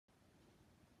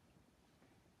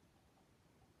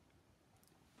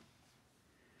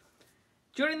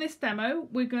During this demo,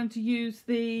 we're going to use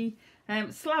the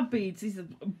slab beads. These are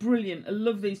brilliant. I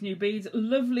love these new beads.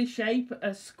 Lovely shape,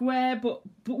 a square, but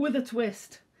with a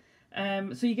twist.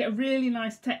 So you get a really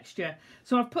nice texture.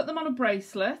 So I've put them on a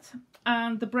bracelet,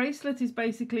 and the bracelet is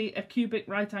basically a cubic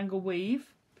right angle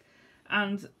weave.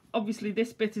 And obviously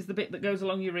this bit is the bit that goes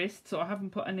along your wrist, so I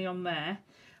haven't put any on there.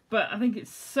 But I think it's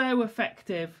so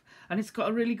effective, and it's got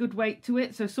a really good weight to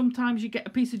it. So sometimes you get a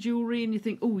piece of jewellery and you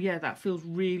think, oh yeah, that feels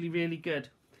really, really good.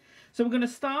 So we're going to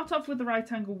start off with the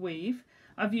right angle weave.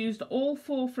 I've used all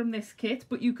 4 from this kit,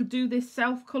 but you could do this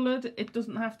self-coloured. It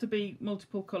doesn't have to be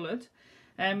multiple coloured.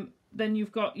 Then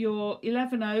you've got your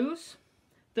 11 O's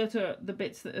that are the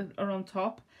bits that are on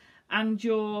top, and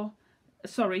your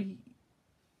 11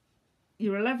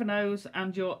 O's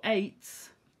and your 8s.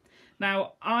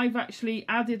 Now, I've actually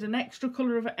added an extra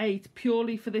colour of 8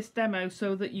 purely for this demo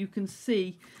so that you can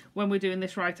see when we're doing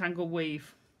this right angle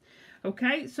weave.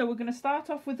 Okay, so we're going to start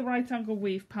off with the right angle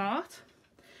weave part,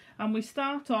 and we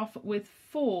start off with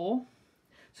 4.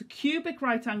 So cubic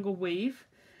right angle weave,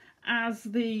 as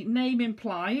the name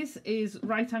implies, is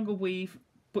right angle weave,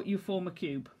 but you form a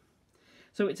cube.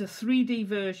 So it's a 3D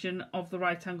version of the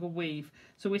right angle weave.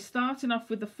 So we're starting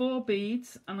off with the 4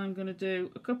 beads, and I'm going to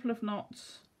do a couple of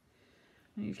knots.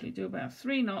 I usually do about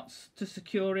 3 knots to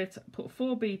secure it, put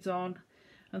 4 beads on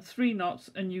and 3 knots,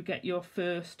 and you get your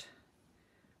first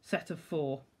set of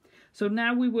 4. So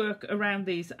now we work around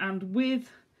these, and with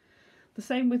the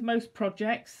same with most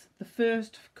projects, the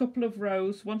first couple of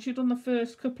rows, once you've done the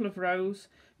first couple of rows,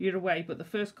 you're away, but the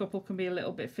first couple can be a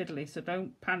little bit fiddly, so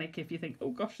don't panic if you think,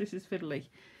 oh gosh, this is fiddly.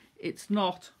 It's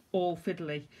not all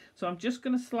fiddly. So I'm just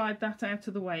going to slide that out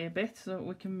of the way a bit so that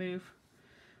we can move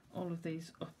all of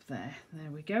these up there.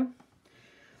 There we go.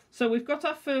 So we've got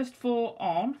our first 4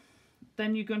 on,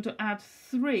 then you're going to add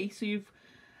 3, so you've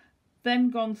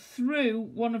then gone through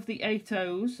one of the 8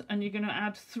 O's, and you're going to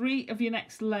add 3 of your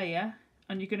next layer,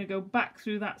 and you're going to go back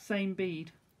through that same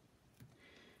bead.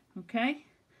 Okay,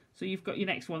 so you've got your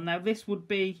next one. Now this would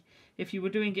be, if you were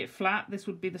doing it flat, this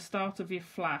would be the start of your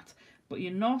flat, but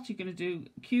you're not. You're going to do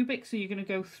cubic, so you're going to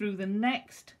go through the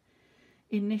next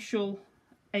initial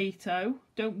 8 O.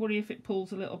 Don't worry if it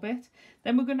pulls a little bit.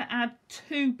 Then we're going to add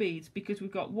 2 beads because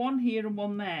we've got 1 here and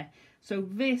 1 there. So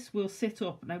this will sit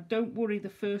up. Now don't worry, the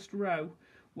first row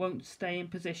won't stay in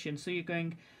position. So you're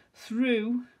going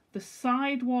through the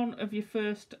side one of your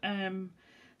first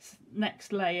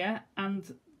next layer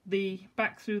and the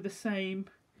back through the same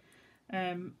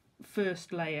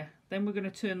first layer. Then we're going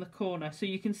to turn the corner. So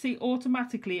you can see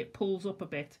automatically it pulls up a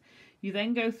bit. You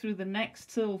then go through the next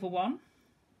silver one,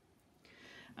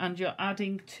 and you're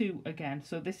adding 2 again.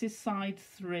 So this is side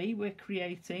 3 we're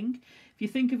creating. If you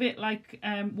think of it like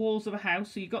walls of a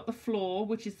house, so you've got the floor,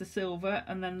 which is the silver,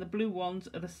 and then the blue ones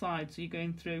are the sides. So you're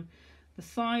going through the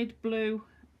side blue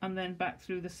and then back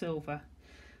through the silver.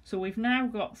 So we've now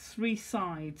got 3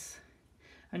 sides,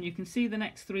 and you can see the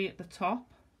next 3 at the top.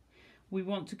 We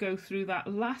want to go through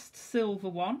that last silver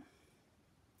one,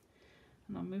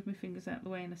 and I'll move my fingers out of the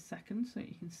way in a second so that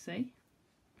you can see.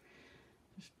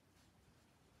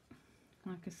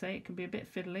 Like I say, it can be a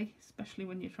bit fiddly, especially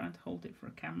when you're trying to hold it for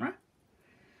a camera.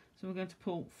 So we're going to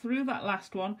pull through that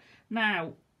last one.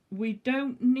 Now, we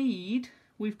don't need,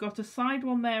 we've got a side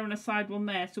one there and a side one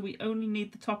there, so we only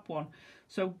need the top one.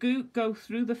 So go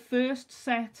through the first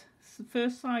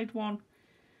side one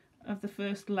of the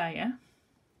first layer,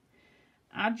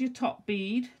 add your top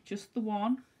bead, just the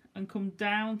one, and come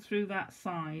down through that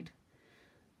side.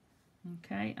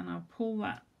 Okay, and I'll pull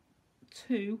that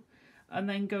 2, and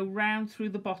then go round through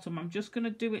the bottom. I'm just going to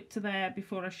do it to there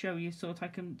before I show you so that I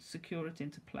can secure it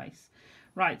into place.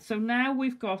 Right, so now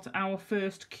we've got our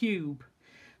first cube.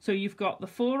 So you've got the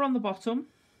 4 on the bottom,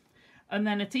 and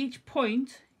then at each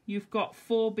point you've got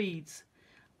 4 beads,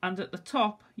 and at the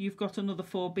top you've got another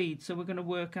 4 beads. So we're going to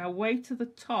work our way to the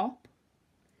top.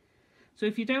 So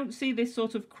if you don't see this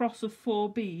sort of cross of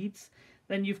 4 beads,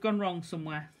 then you've gone wrong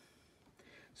somewhere.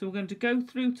 So we're going to go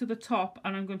through to the top,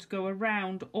 and I'm going to go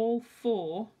around all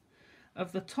 4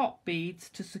 of the top beads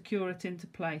to secure it into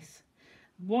place.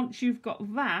 Once you've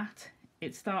got that,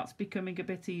 it starts becoming a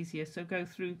bit easier. So go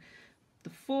through the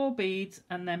 4 beads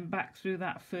and then back through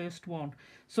that first one.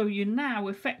 So you're now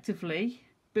effectively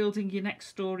building your next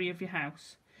story of your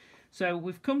house. So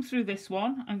we've come through this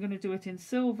one. I'm going to do it in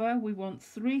silver. We want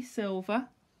 3 silver.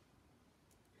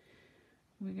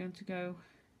 We're going to go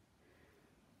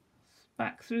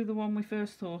back through the one we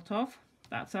first thought of.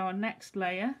 That's our next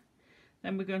layer.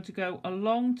 Then we're going to go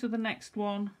along to the next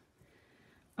one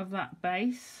of that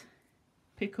base,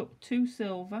 pick up 2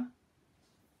 silver,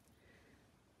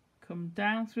 come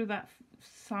down through that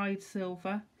side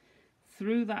silver,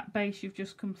 through that base you've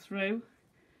just come through,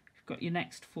 you've got your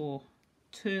next 4.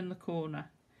 Turn the corner,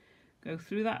 go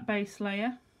through that base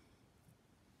layer,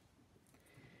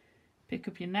 pick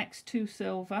up your next 2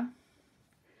 silver,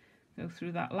 go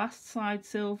through that last side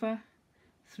silver,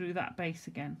 through that base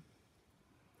again,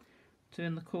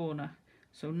 turn the corner.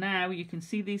 So now you can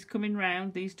see these coming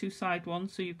round, these 2 side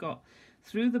ones. So you've got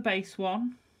through the base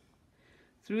one,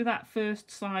 through that first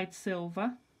side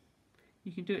silver.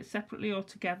 You can do it separately or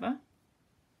together.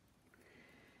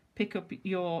 Pick up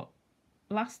your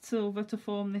last silver to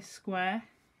form this square,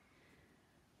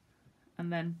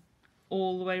 and then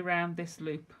all the way around this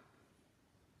loop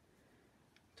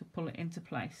to pull it into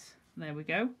place. There we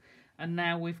go. And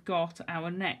now we've got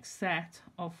our next set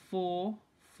of 4,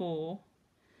 4,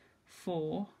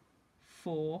 4,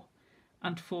 4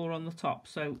 and 4 on the top.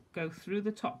 So go through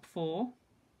the top 4.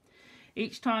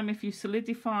 Each time, if you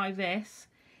solidify this,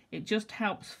 it just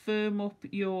helps firm up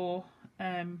your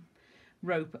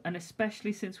rope, and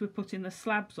especially since we're putting the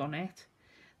slabs on it,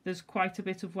 there's quite a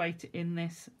bit of weight in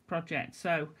this project.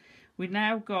 So we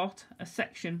now got a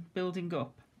section building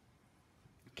up.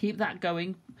 Keep that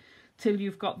going till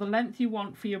you've got the length you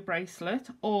want for your bracelet,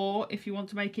 or if you want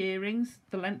to make earrings,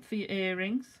 the length for your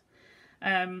earrings.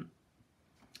 And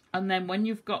then when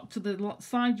you've got to the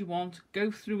side you want, go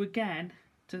through again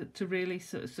to really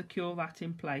sort of secure that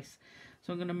in place.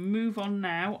 So I'm going to move on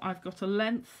now. I've got a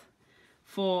length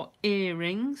for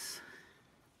earrings.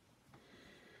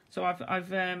 So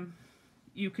I've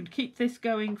you can keep this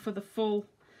going for the full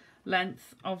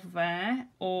length of there,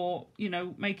 or you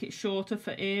know, make it shorter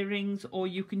for earrings, or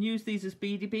you can use these as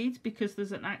beady beads because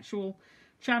there's an actual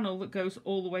channel that goes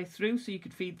all the way through, so you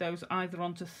could feed those either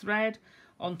onto thread,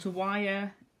 onto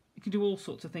wire. You can do all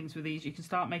sorts of things with these. You can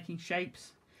start making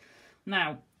shapes.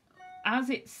 Now as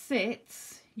it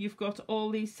sits, you've got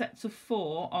all these sets of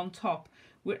 4 on top.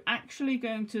 We're actually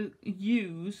going to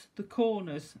use the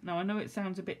corners. Now I know it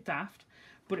sounds a bit daft,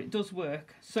 but it does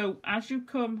work. So as you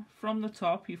come from the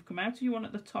top, you've come out of your one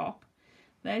at the top,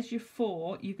 there's your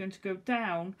 4, you're going to go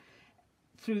down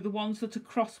through the ones that are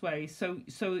crossways. So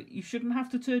you shouldn't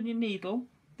have to turn your needle.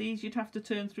 These you'd have to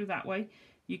turn through that way.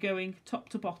 You're going top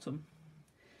to bottom.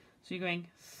 So you're going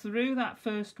through that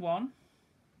first one.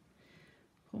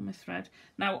 Pull my thread.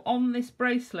 Now on this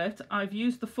bracelet, I've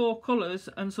used the 4 colours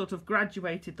and sort of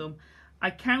graduated them. I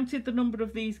counted the number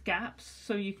of these gaps,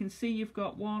 so you can see you've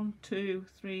got 1, 2,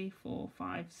 3, 4,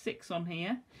 5, 6 on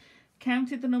here.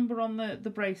 Counted the number on the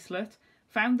bracelet,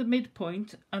 found the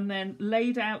midpoint, and then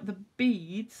laid out the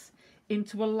beads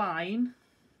into a line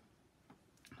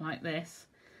like this,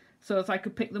 so that I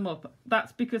could pick them up.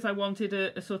 That's because I wanted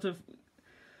a sort of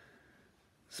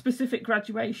specific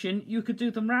graduation. You could do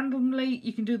them randomly,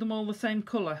 you can do them all the same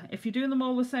colour. If you're doing them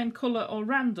all the same colour or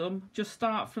random, just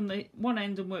start from the one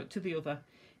end and work to the other.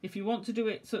 If you want to do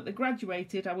it so that they're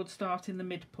graduated, I would start in the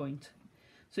midpoint.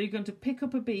 So you're going to pick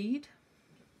up a bead,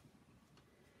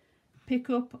 pick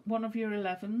up one of your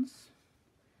 11s,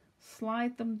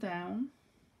 slide them down.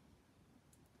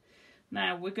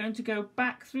 Now we're going to go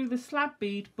back through the slab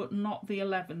bead, but not the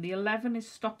 11. The 11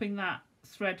 is stopping that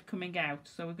thread coming out,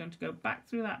 so we're going to go back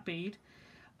through that bead,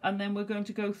 and then we're going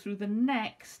to go through the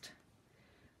next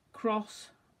cross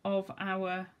of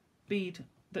our bead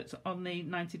that's on the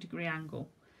 90-degree angle.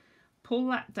 Pull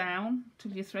that down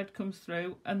till your thread comes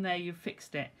through, and there you've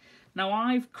fixed it. Now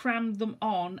I've crammed them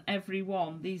on every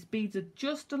one. These beads are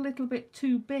just a little bit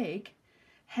too big,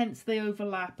 hence they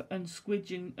overlap and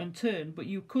squidge and turn, but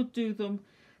you could do them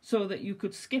so that you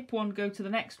could skip one, go to the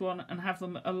next one, and have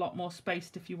them a lot more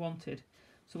spaced if you wanted.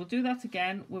 So we'll do that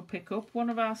again. We'll pick up one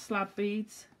of our slab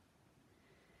beads,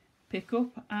 pick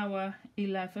up our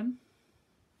 11,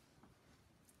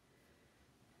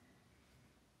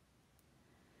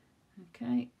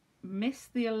 okay, miss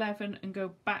the 11 and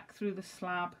go back through the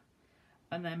slab,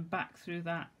 and then back through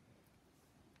that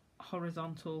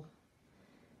horizontal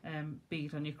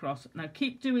bead on your cross. Now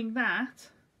keep doing that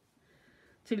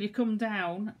till you come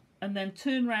down, and then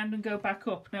turn around and go back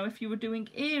up. Now if you were doing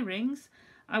earrings,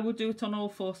 I would do it on all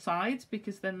 4 sides,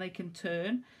 because then they can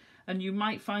turn, and you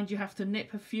might find you have to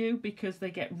nip a few because they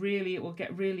get really, it will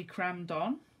get really crammed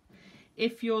on.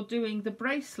 If you're doing the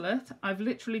bracelet, I've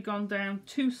literally gone down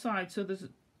 2 sides, so there's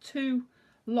 2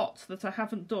 lots that I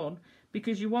haven't done,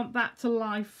 because you want that to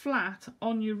lie flat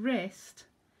on your wrist.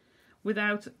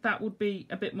 Without that would be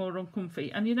a bit more uncomfy,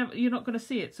 and you're not going to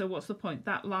see it, so what's the point?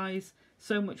 That lies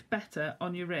so much better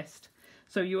on your wrist.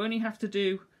 So you only have to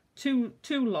do two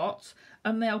lots,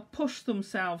 and they'll push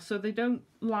themselves so they don't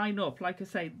line up. Like I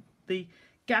say, the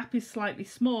gap is slightly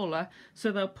smaller,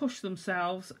 so they'll push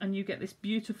themselves, and you get this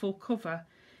beautiful cover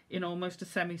in almost a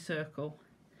semicircle.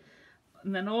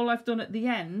 And then all I've done at the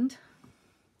end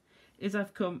is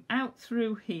I've come out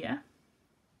through here,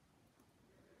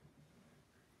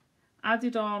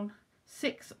 added on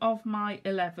 6 of my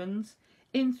 11s,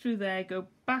 in through there, go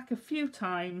back a few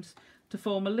times to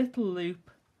form a little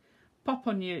loop, pop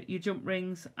on your jump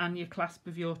rings and your clasp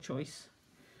of your choice,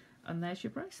 and there's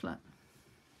your bracelet.